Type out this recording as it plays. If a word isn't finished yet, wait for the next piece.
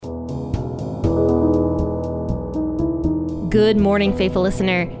Good morning, faithful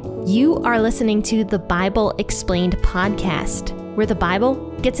listener. You are listening to the Bible Explained podcast, where the Bible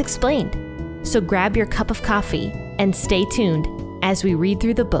gets explained. So grab your cup of coffee and stay tuned as we read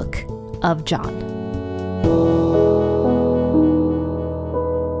through the book of John.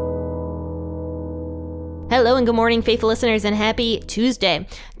 Hello and good morning, faithful listeners, and happy Tuesday.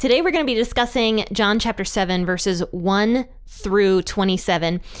 Today we're going to be discussing John chapter 7, verses 1 through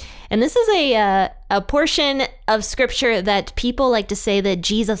 27. And this is a portion of scripture that people like to say that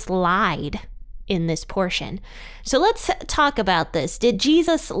Jesus lied in this portion. So let's talk about this. Did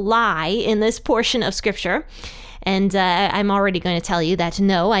Jesus lie in this portion of scripture? And I'm already going to tell you that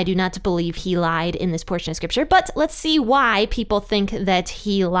no, I do not believe he lied in this portion of scripture. But let's see why people think that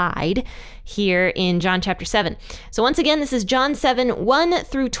he lied here in John chapter 7. So once again, this is John 7, 1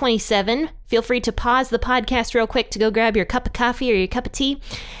 through 27. Feel free to pause the podcast real quick to go grab your cup of coffee or your cup of tea.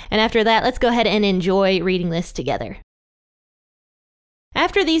 And after that, let's go ahead and enjoy reading this together.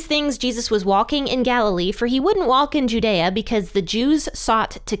 After these things, Jesus was walking in Galilee, for he wouldn't walk in Judea because the Jews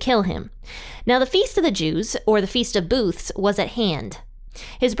sought to kill him. Now the feast of the Jews, or the feast of booths, was at hand.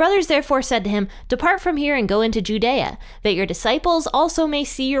 His brothers therefore said to him, "Depart from here and go into Judea, that your disciples also may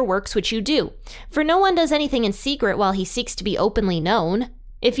see your works which you do. For no one does anything in secret while he seeks to be openly known.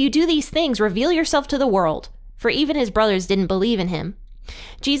 If you do these things, reveal yourself to the world." For even his brothers didn't believe in him.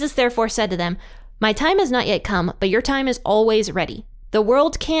 Jesus therefore said to them, "My time has not yet come, but your time is always ready. The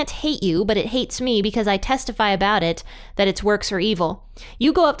world can't hate you, but it hates me because I testify about it, that its works are evil.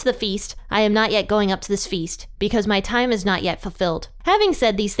 You go up to the feast. I am not yet going up to this feast, because my time is not yet fulfilled." Having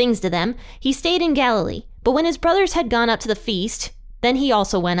said these things to them, he stayed in Galilee. But when his brothers had gone up to the feast, then he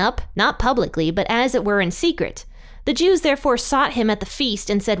also went up, not publicly, but as it were in secret. The Jews therefore sought him at the feast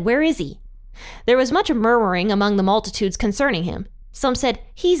and said, "Where is he?" There was much murmuring among the multitudes concerning him. Some said,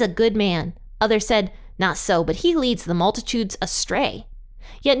 "He's a good man." Others said, "Not so, but he leads the multitudes astray."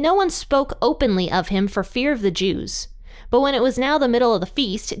 Yet no one spoke openly of him for fear of the Jews. But when it was now the middle of the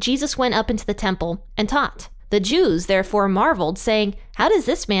feast, Jesus went up into the temple and taught. The Jews therefore marveled, saying, "How does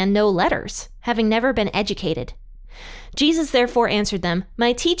this man know letters, having never been educated?" Jesus therefore answered them,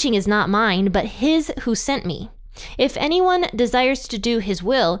 "My teaching is not mine, but his who sent me. If anyone desires to do his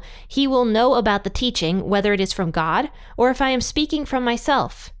will, he will know about the teaching, whether it is from God, or if I am speaking from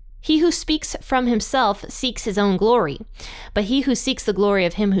myself. He who speaks from himself seeks his own glory, but he who seeks the glory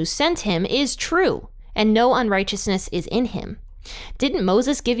of him who sent him is true, and no unrighteousness is in him. Didn't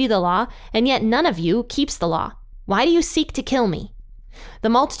Moses give you the law, and yet none of you keeps the law? Why do you seek to kill me?" The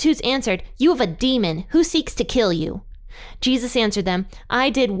multitudes answered, "You have a demon. Who seeks to kill you?" Jesus answered them,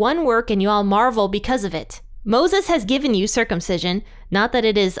 "I did one work, and you all marvel because of it. Moses has given you circumcision, not that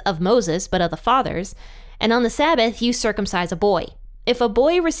it is of Moses, but of the fathers, and on the Sabbath you circumcise a boy. If a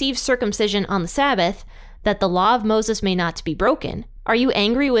boy receives circumcision on the Sabbath, that the law of Moses may not be broken, are you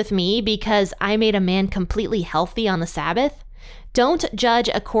angry with me because I made a man completely healthy on the Sabbath? Don't judge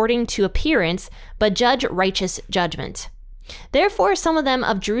according to appearance, but judge righteous judgment." Therefore some of them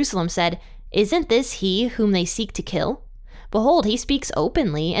of Jerusalem said, "Isn't this he whom they seek to kill? Behold, he speaks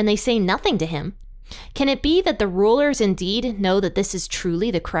openly, and they say nothing to him. Can it be that the rulers indeed know that this is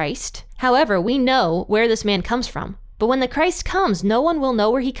truly the Christ? However, we know where this man comes from. But when the Christ comes, no one will know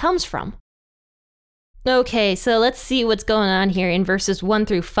where he comes from." Okay, so let's see what's going on here in verses 1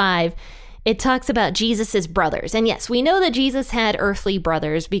 through 5. It talks about Jesus's brothers. And yes, we know that Jesus had earthly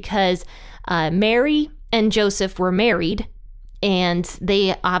brothers because Mary and Joseph were married, and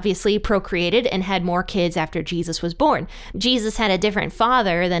they obviously procreated and had more kids after Jesus was born. Jesus had a different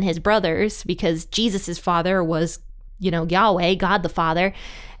father than his brothers because Jesus's father was, Yahweh, God the Father,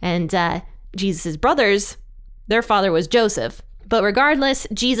 and Jesus's brothers, their father was Joseph. But regardless,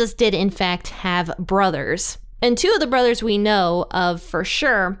 Jesus did in fact have brothers. And two of the brothers we know of for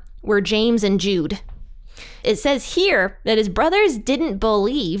sure were James and Jude. It says here that his brothers didn't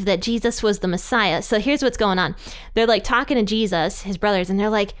believe that Jesus was the Messiah. So here's what's going on. They're like talking to Jesus, his brothers, and they're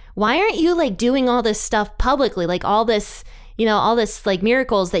like, "Why aren't you like doing all this stuff publicly? Like all this like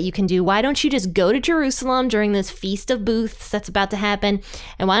miracles that you can do. Why don't you just go to Jerusalem during this feast of booths that's about to happen?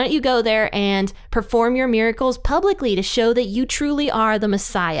 And why don't you go there and perform your miracles publicly to show that you truly are the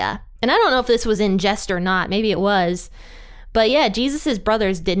Messiah?" And I don't know if this was in jest or not. Maybe it was. But yeah, Jesus's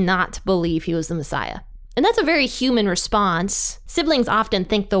brothers did not believe he was the Messiah. And that's a very human response. Siblings often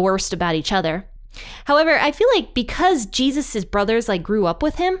think the worst about each other. However, I feel like because Jesus's brothers grew up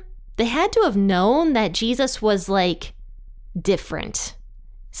with him, they had to have known that Jesus was different.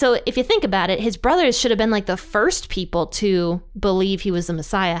 So if you think about it, his brothers should have been the first people to believe he was the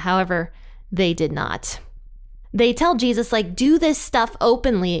Messiah. However, they did not. They tell Jesus, do this stuff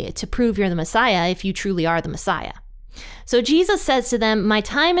openly to prove you're the Messiah if you truly are the Messiah. So Jesus says to them, "My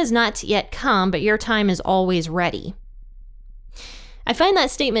time is not yet come, but your time is always ready." I find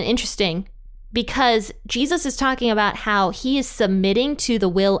that statement interesting because Jesus is talking about how he is submitting to the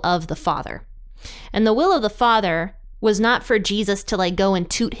will of the Father. And the will of the Father was not for Jesus to like go and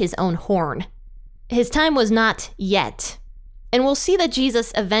toot his own horn. His time was not yet. And we'll see that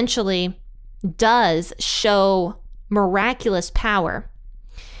Jesus eventually does show miraculous power.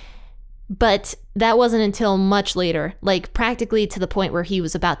 But that wasn't until much later, like practically to the point where he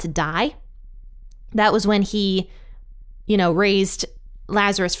was about to die. That was when he, raised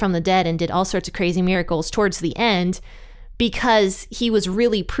Lazarus from the dead and did all sorts of crazy miracles towards the end, because he was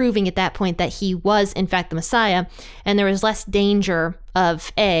really proving at that point that he was in fact the Messiah, and there was less danger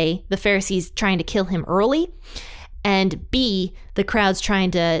of A, the Pharisees trying to kill him early, and B, the crowds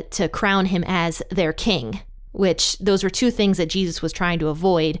trying to crown him as their king, which those were two things that Jesus was trying to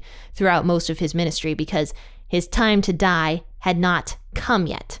avoid throughout most of his ministry, because his time to die had not come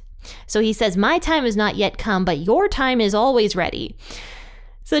yet. So he says, "My time is not yet come, but your time is always ready."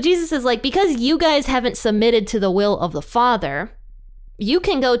 So Jesus is like, because you guys haven't submitted to the will of the Father, you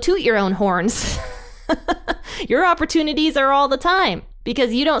can go toot your own horns. Your opportunities are all the time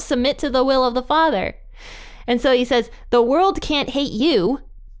because you don't submit to the will of the Father. And so he says, the world can't hate you,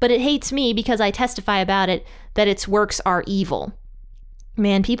 but it hates me because I testify about it, that its works are evil.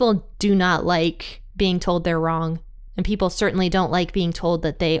 Man, people do not like being told they're wrong. And people certainly don't like being told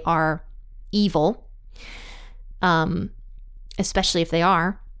that they are evil, especially if they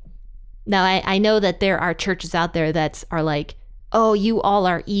are. Now, I know that there are churches out there that are like, "Oh, you all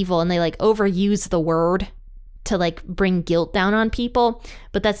are evil," and they like overuse the word to like bring guilt down on people.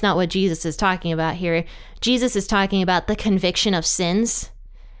 But that's not what Jesus is talking about here. Jesus is talking about the conviction of sins.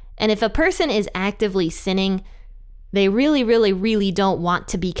 And if a person is actively sinning, they really, really, really don't want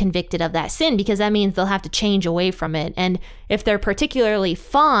to be convicted of that sin, because that means they'll have to change away from it. And if they're particularly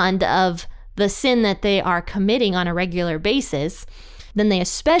fond of the sin that they are committing on a regular basis, then they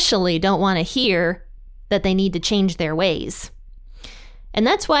especially don't want to hear that they need to change their ways. And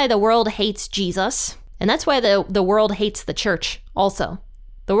that's why the world hates Jesus. And that's why the world hates the church also.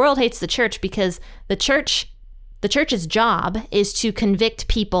 The world hates the church because the church's job is to convict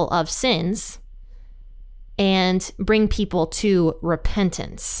people of sins and bring people to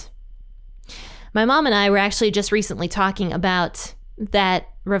repentance. My mom and I were actually just recently talking about that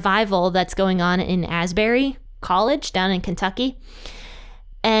revival that's going on in Asbury College down in Kentucky.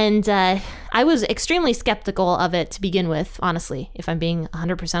 And I was extremely skeptical of it to begin with, honestly, if I'm being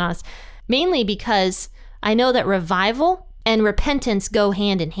 100% honest. Mainly because I know that revival and repentance go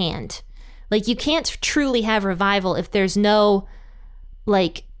hand in hand. Like, you can't truly have revival if there's no,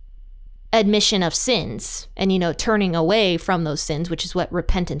 like, admission of sins and, turning away from those sins, which is what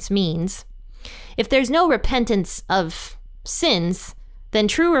repentance means. If there's no repentance of sins, then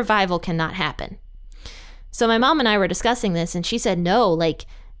true revival cannot happen. So my mom and I were discussing this, and she said, no, like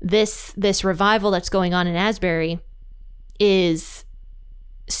this revival that's going on in Asbury is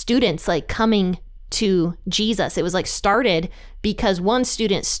students like coming to Jesus. It was like started because one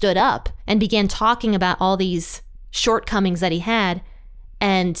student stood up and began talking about all these shortcomings that he had.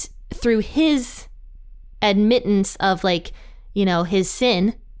 And through his admittance of his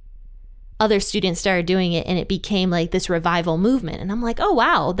sin, other students started doing it, and it became like this revival movement. And I'm like, oh,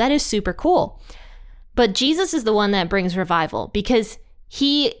 wow, that is super cool. But Jesus is the one that brings revival because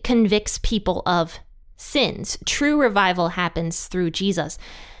he convicts people of sins. True revival happens through Jesus.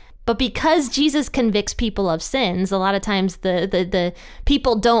 But because Jesus convicts people of sins, a lot of times the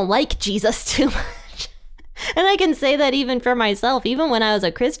people don't like Jesus too much. And I can say that even for myself, even when I was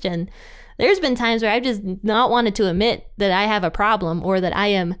a Christian, there's been times where I've just not wanted to admit that I have a problem or that I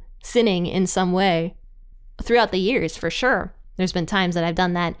am sinning in some way throughout the years, for sure. There's been times that I've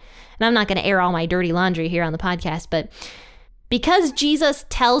done that, and I'm not going to air all my dirty laundry here on the podcast, but because Jesus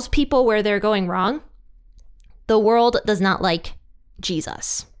tells people where they're going wrong, the world does not like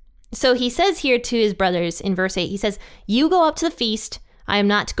Jesus. So he says here to his brothers in verse 8, he says, "You go up to the feast. I am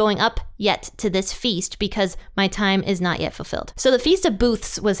not going up yet to this feast because my time is not yet fulfilled." So the Feast of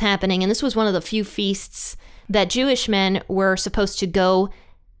Booths was happening, and this was one of the few feasts that Jewish men were supposed to go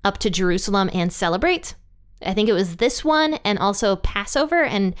up to Jerusalem and celebrate. I think it was this one and also Passover,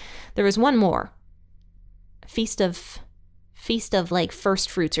 and there was one more. Feast of like first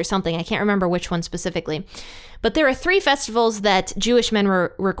fruits or something. I can't remember which one specifically. But there are 3 festivals that Jewish men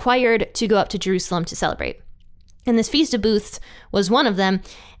were required to go up to Jerusalem to celebrate. And this Feast of Booths was one of them.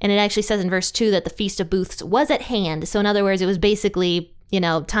 And it actually says in verse 2 that the Feast of Booths was at hand. So in other words, it was basically,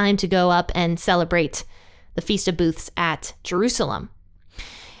 time to go up and celebrate the Feast of Booths at Jerusalem.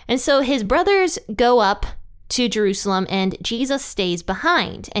 And so his brothers go up to Jerusalem, and Jesus stays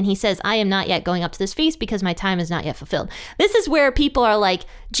behind. And he says, I am not yet going up to this feast because my time is not yet fulfilled. This is where people are like,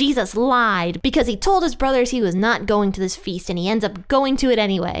 Jesus lied because he told his brothers he was not going to this feast, and he ends up going to it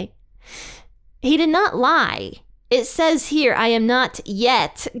anyway. He did not lie. It says here, I am not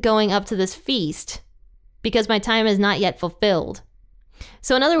yet going up to this feast because my time is not yet fulfilled.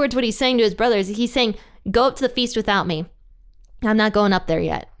 So in other words, what he's saying to his brothers, he's saying, go up to the feast without me. I'm not going up there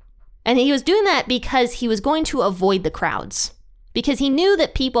yet. And he was doing that because he was going to avoid the crowds, because he knew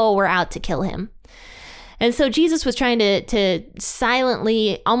that people were out to kill him. And so Jesus was trying to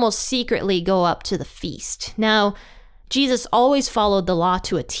silently, almost secretly go up to the feast. Now, Jesus always followed the law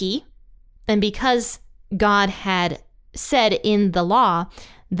to a T. And because God had said in the law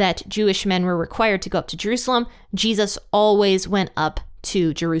that Jewish men were required to go up to Jerusalem, Jesus always went up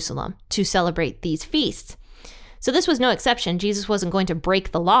to Jerusalem to celebrate these feasts. So this was no exception. Jesus wasn't going to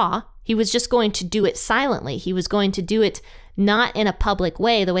break the law. He was just going to do it silently. He was going to do it not in a public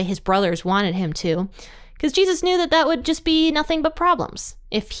way, the way his brothers wanted him to, because Jesus knew that that would just be nothing but problems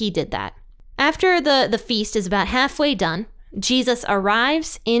if he did that. After the feast is about halfway done, Jesus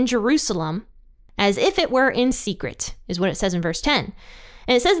arrives in Jerusalem as if it were in secret, is what it says in verse 10.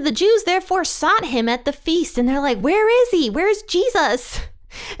 And it says, the Jews therefore sought him at the feast, and they're like, where is he? Where's Jesus?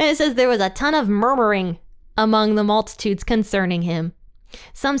 And it says there was a ton of murmuring among the multitudes concerning him.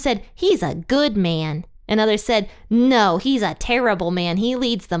 Some said, he's a good man. And others said, no, he's a terrible man. He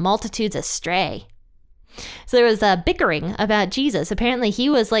leads the multitudes astray. So there was a bickering about Jesus. Apparently he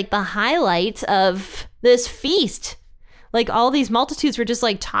was like the highlight of this feast. Like all these multitudes were just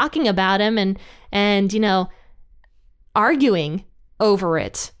like talking about him and you know, arguing over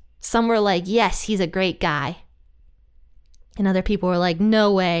it. Some were like, yes, he's a great guy. And other people were like,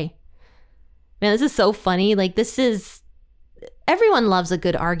 no way. Man, this is so funny. Like everyone loves a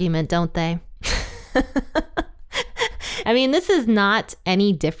good argument, don't they? I mean, this is not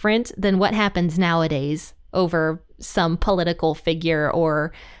any different than what happens nowadays over some political figure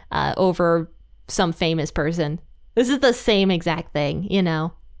or over some famous person. This is the same exact thing, you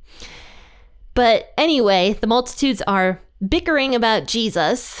know? But anyway, the multitudes are bickering about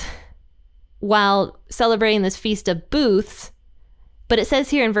Jesus while celebrating this Feast of Booths. But it says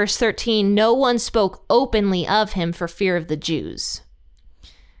here in verse 13, no one spoke openly of him for fear of the Jews.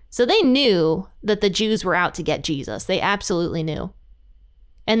 So they knew that the Jews were out to get Jesus. They absolutely knew.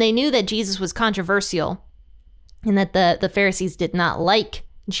 And they knew that Jesus was controversial and that the Pharisees did not like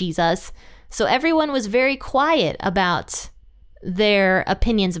Jesus. So everyone was very quiet about their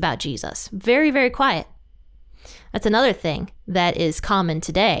opinions about Jesus. Very, very quiet. That's another thing that is common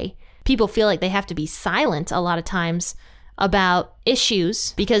today. People feel like they have to be silent a lot of times about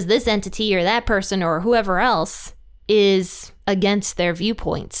issues because this entity or that person or whoever else is against their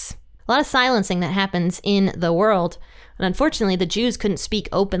viewpoints. A lot of silencing that happens in the world. And unfortunately, the Jews couldn't speak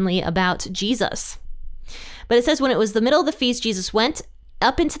openly about Jesus. But it says when it was the middle of the feast, Jesus went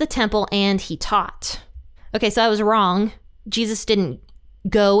up into the temple and he taught. Okay, so I was wrong. Jesus didn't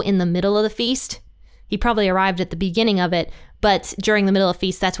go in the middle of the feast. He probably arrived at the beginning of it, but during the middle of the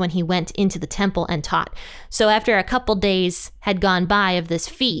feast, that's when he went into the temple and taught. So after a couple days had gone by of this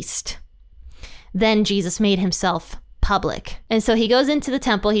feast, then Jesus made himself public. And so he goes into the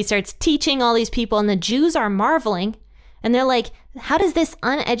temple, he starts teaching all these people, and the Jews are marveling, and they're like, how does this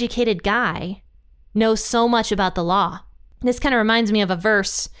uneducated guy know so much about the law? This kind of reminds me of a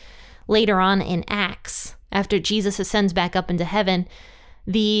verse later on in Acts. After Jesus ascends back up into heaven,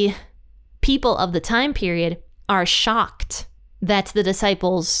 the people of the time period are shocked that the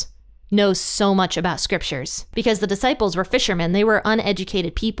disciples know so much about scriptures because the disciples were fishermen. They were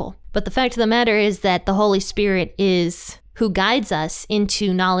uneducated people. But the fact of the matter is that the Holy Spirit is who guides us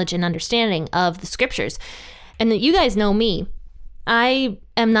into knowledge and understanding of the scriptures. And you guys know me. I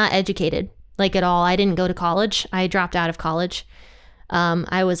am not educated, like at all. I didn't go to college. I dropped out of college.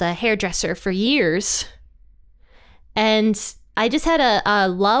 I was a hairdresser for years. And I just had a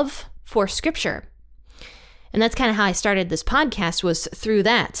love for scripture. And that's kind of how I started this podcast, was through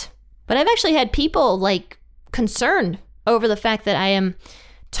that. But I've actually had people like concerned over the fact that I am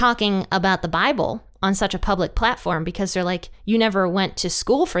talking about the Bible on such a public platform because they're like, you never went to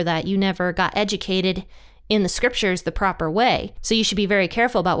school for that. You never got educated in the scriptures the proper way. So you should be very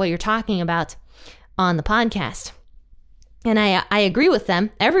careful about what you're talking about on the podcast. And I agree with them.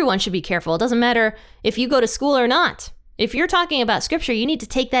 Everyone should be careful. It doesn't matter if you go to school or not. If you're talking about scripture, you need to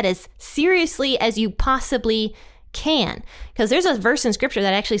take that as seriously as you possibly can. Because there's a verse in scripture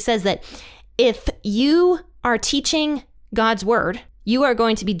that actually says that if you are teaching God's word, you are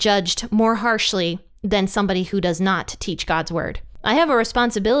going to be judged more harshly than somebody who does not teach God's word. I have a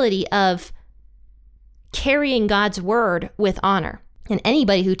responsibility of carrying God's word with honor. And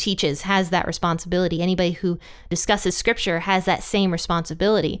anybody who teaches has that responsibility. Anybody who discusses scripture has that same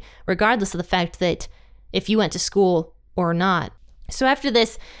responsibility, regardless of the fact that if you went to school or not. So after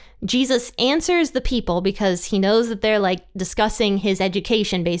this, Jesus answers the people because he knows that they're like discussing his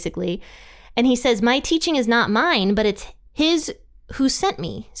education, basically. And he says, my teaching is not mine, but it's his who sent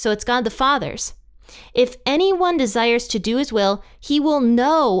me. So it's God the Father's. If anyone desires to do his will, he will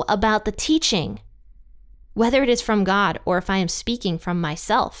know about the teaching, whether it is from God or if I am speaking from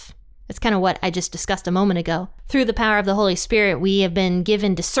myself. That's kind of what I just discussed a moment ago. Through the power of the Holy Spirit, we have been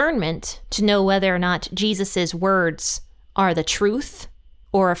given discernment to know whether or not Jesus's words are the truth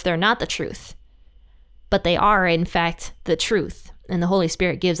or if they're not the truth. But they are, in fact, the truth. And the Holy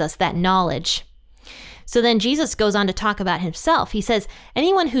Spirit gives us that knowledge. So then Jesus goes on to talk about himself. He says,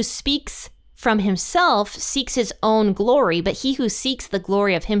 anyone who speaks from himself seeks his own glory, but he who seeks the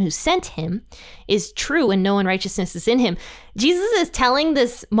glory of him who sent him is true, and no unrighteousness is in him. Jesus is telling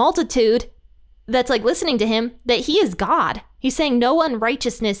this multitude that's like listening to him that he is God. He's saying no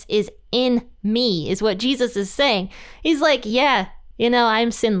unrighteousness is in me, is what Jesus is saying. He's like, yeah,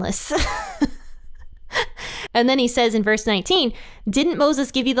 I'm sinless. And then he says in verse 19, didn't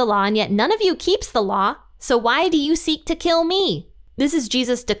Moses give you the law, and yet none of you keeps the law? So why do you seek to kill me? This is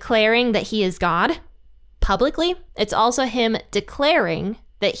Jesus declaring that he is God publicly. It's also him declaring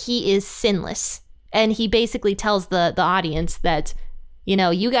that he is sinless. And he basically tells the audience that,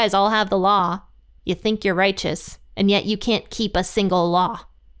 you guys all have the law. You think you're righteous, and yet you can't keep a single law.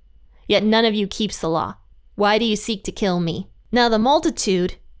 Yet none of you keeps the law. Why do you seek to kill me? Now the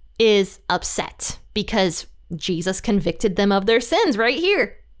multitude is upset because Jesus convicted them of their sins right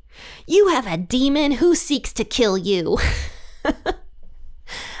here. You have a demon who seeks to kill you.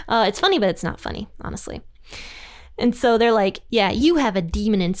 It's funny, but it's not funny, honestly. And so they're like, yeah, you have a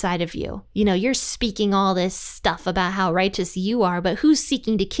demon inside of you. You're speaking all this stuff about how righteous you are, but who's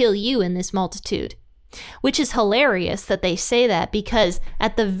seeking to kill you in this multitude? Which is hilarious that they say that, because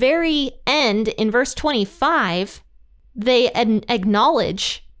at the very end, in verse 25, they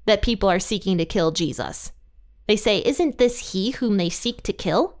acknowledge that people are seeking to kill Jesus. They say, isn't this he whom they seek to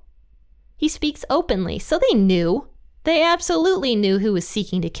kill? He speaks openly. So they knew. They absolutely knew who was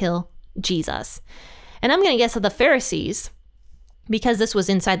seeking to kill Jesus. And I'm going to guess that the Pharisees, because this was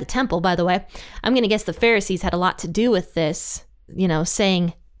inside the temple, by the way, I'm going to guess the Pharisees had a lot to do with this,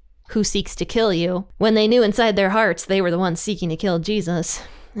 saying who seeks to kill you, when they knew inside their hearts they were the ones seeking to kill Jesus.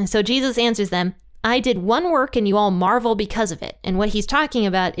 And so Jesus answers them, I did one work and you all marvel because of it. And what he's talking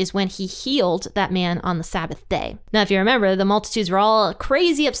about is when he healed that man on the Sabbath day. Now, if you remember, the multitudes were all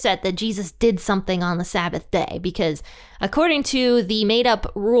crazy upset that Jesus did something on the Sabbath day because according to the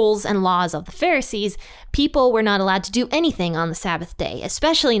made-up rules and laws of the Pharisees, people were not allowed to do anything on the Sabbath day,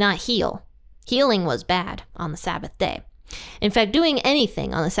 especially not heal. Healing was bad on the Sabbath day. In fact, doing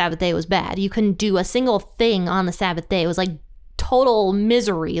anything on the Sabbath day was bad. You couldn't do a single thing on the Sabbath day. It was like total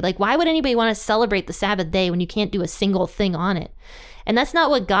misery. Like, why would anybody want to celebrate the Sabbath day when you can't do a single thing on it? And that's not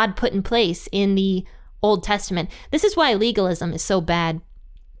what God put in place in the Old Testament. This is why legalism is so bad.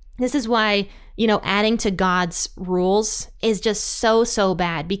 This is why, adding to God's rules is just so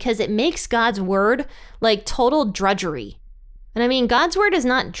bad, because it makes God's word like total drudgery. And I mean, God's word is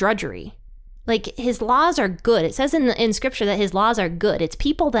not drudgery. Like, his laws are good. It says in scripture that his laws are good. It's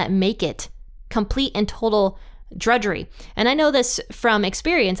people that make it complete and total drudgery. And I know this from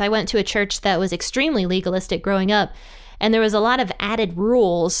experience. I went to a church that was extremely legalistic growing up, and there was a lot of added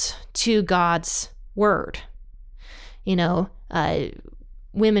rules to God's word.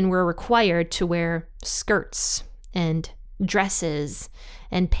 Women were required to wear skirts and dresses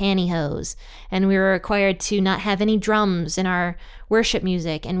and pantyhose, and we were required to not have any drums in our worship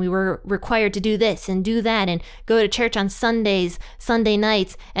music, and we were required to do this and do that and go to church on Sundays, Sunday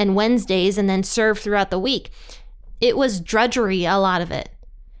nights, and Wednesdays, and then serve throughout the week. It was drudgery, a lot of it.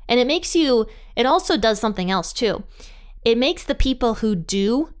 And it also does something else too. It makes the people who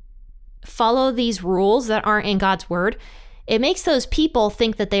do follow these rules that aren't in God's word, it makes those people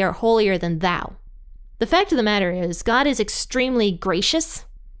think that they are holier than thou. The fact of the matter is, God is extremely gracious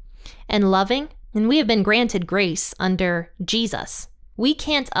and loving, and we have been granted grace under Jesus. We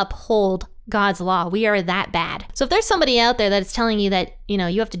can't uphold God's law. We are that bad. So if there's somebody out there that is telling you that, you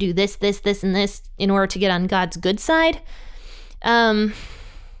have to do this, this, this, and this in order to get on God's good side, I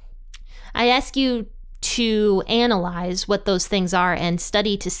ask you to analyze what those things are and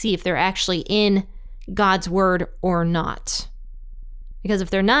study to see if they're actually in God's word or not. Because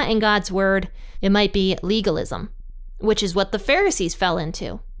if they're not in God's word, it might be legalism, which is what the Pharisees fell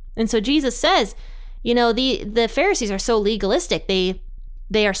into. And so Jesus says, the Pharisees are so legalistic.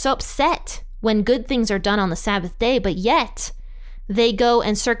 They are so upset when good things are done on the Sabbath day, but yet they go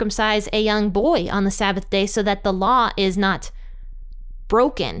and circumcise a young boy on the Sabbath day so that the law is not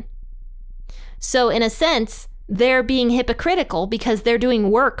broken. So in a sense, they're being hypocritical because they're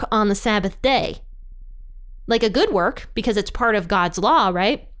doing work on the Sabbath day. Like a good work, because it's part of God's law,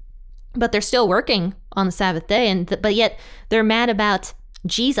 right? But they're still working on the Sabbath day, but yet they're mad about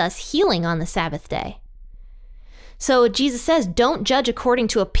Jesus healing on the Sabbath day. So Jesus says, don't judge according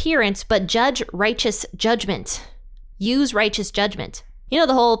to appearance, but judge righteous judgment. Use righteous judgment. You know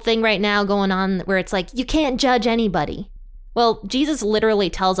the whole thing right now going on where it's like, you can't judge anybody. Well, Jesus literally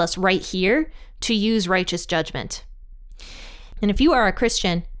tells us right here to use righteous judgment. And if you are a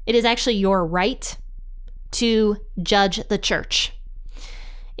Christian, it is actually your right to judge the church.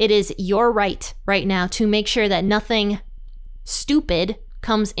 It is your right now to make sure that nothing stupid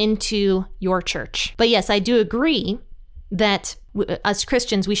comes into your church. But yes, I do agree that as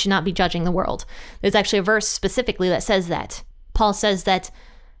Christians, we should not be judging the world. There's actually a verse specifically that says that. Paul says that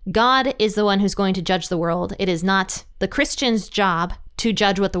God is the one who's going to judge the world. It is not the Christian's job to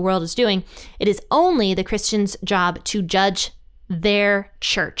judge what the world is doing. It is only the Christian's job to judge their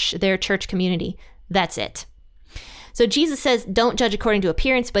church community. That's it. So Jesus says, don't judge according to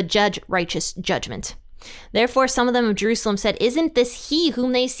appearance, but judge righteous judgment. Therefore, some of them of Jerusalem said, isn't this he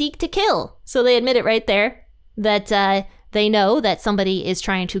whom they seek to kill? So they admit it right there that they know that somebody is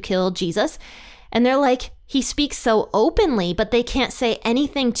trying to kill Jesus. And they're like, he speaks so openly, but they can't say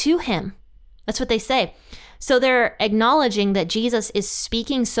anything to him. That's what they say. So they're acknowledging that Jesus is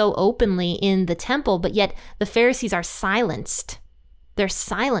speaking so openly in the temple, but yet the Pharisees are silenced. They're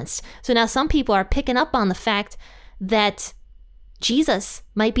silenced. So now some people are picking up on the fact that Jesus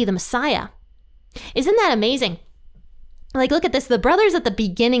might be the Messiah. Isn't that amazing? Like, look at this. The brothers at the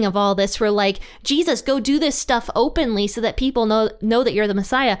beginning of all this were like, Jesus, go do this stuff openly so that people know that you're the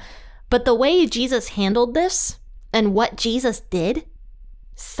Messiah. But the way Jesus handled this and what Jesus did,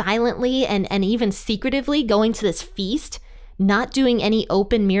 silently and even secretively going to this feast, not doing any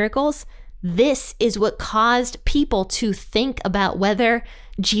open miracles, this is what caused people to think about whether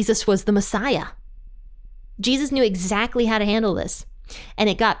Jesus was the Messiah. Jesus knew exactly how to handle this, and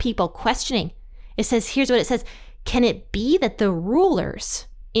it got people questioning. It says, here's what it says. Can it be that the rulers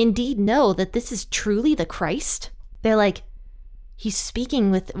indeed know that this is truly the Christ? They're like, he's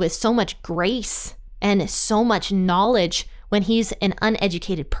speaking with so much grace and so much knowledge when he's an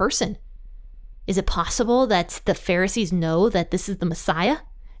uneducated person. Is it possible that the Pharisees know that this is the Messiah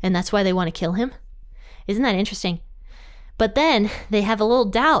and that's why they want to kill him? Isn't that interesting? But then they have a little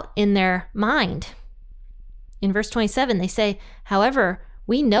doubt in their mind. In verse 27, they say, however,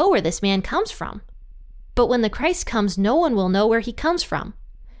 we know where this man comes from. But when the Christ comes, no one will know where he comes from.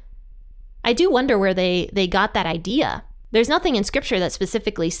 I do wonder where they got that idea. There's nothing in Scripture that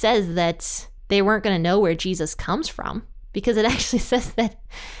specifically says that they weren't going to know where Jesus comes from, because it actually says that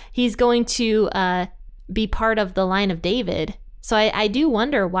he's going to be part of the line of David. So I do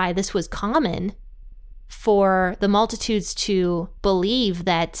wonder why this was common for the multitudes to believe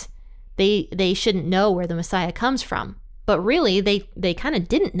that they shouldn't know where the Messiah comes from. But really, they kind of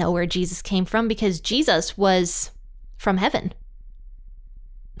didn't know where Jesus came from because Jesus was from heaven.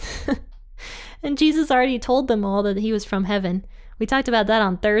 And Jesus already told them all that he was from heaven. We talked about that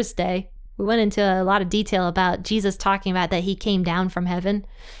on Thursday. We went into a lot of detail about Jesus talking about that he came down from heaven.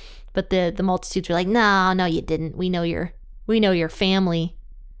 But the multitudes were like, no, you didn't. We know your family.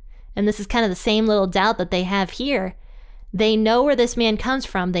 And this is kind of the same little doubt that they have here. They know where this man comes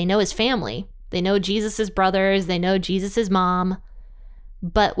from. They know his family. They know Jesus' brothers. They know Jesus' mom.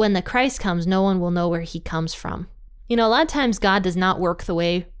 But when the Christ comes, no one will know where he comes from. You know, a lot of times God does not work the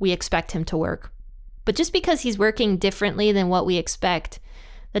way we expect him to work. But just because he's working differently than what we expect,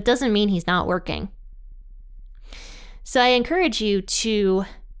 that doesn't mean he's not working. So I encourage you to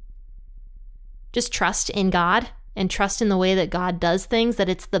just trust in God and trust in the way that God does things, that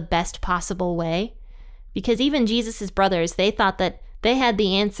it's the best possible way. Because even Jesus' brothers, they thought that they had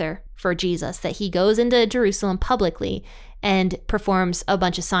the answer for Jesus, that he goes into Jerusalem publicly and performs a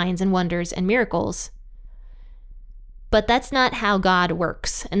bunch of signs and wonders and miracles. But that's not how God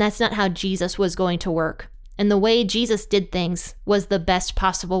works, and that's not how Jesus was going to work. And the way Jesus did things was the best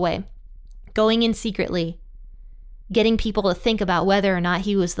possible way. Going in secretly, getting people to think about whether or not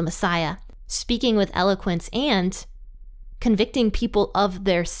he was the Messiah, speaking with eloquence, and convicting people of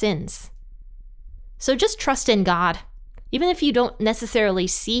their sins. So just trust in God. Even if you don't necessarily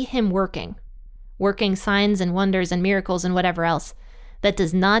see him working signs and wonders and miracles and whatever else, that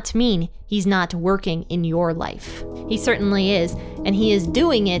does not mean he's not working in your life. He certainly is, and he is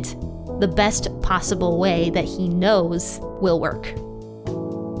doing it the best possible way that he knows will work.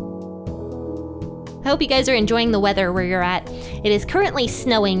 I hope you guys are enjoying the weather where you're at. It is currently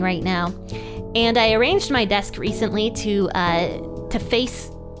snowing right now, and I arranged my desk recently to face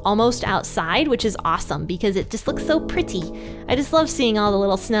almost outside, which is awesome because it just looks so pretty. I just love seeing all the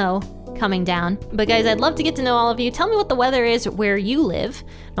little snow coming down. But guys, I'd love to get to know all of you. Tell me what the weather is where you live,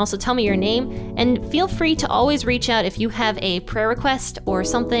 and also tell me your name, and feel free to always reach out if you have a prayer request or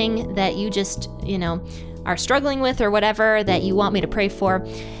something that you just, are struggling with or whatever that you want me to pray for.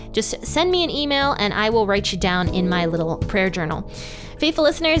 Just send me an email and I will write you down in my little prayer journal. Faithful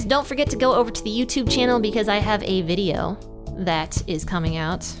listeners, don't forget to go over to the YouTube channel because I have a video that is coming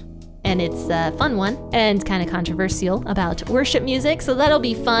out, and it's a fun one and kind of controversial about worship music, so that'll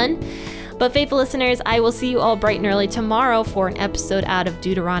be fun. But faithful listeners, I will see you all bright and early tomorrow for an episode out of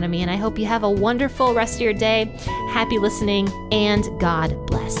Deuteronomy, and I hope you have a wonderful rest of your day. Happy listening, and God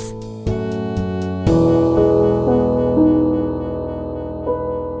bless.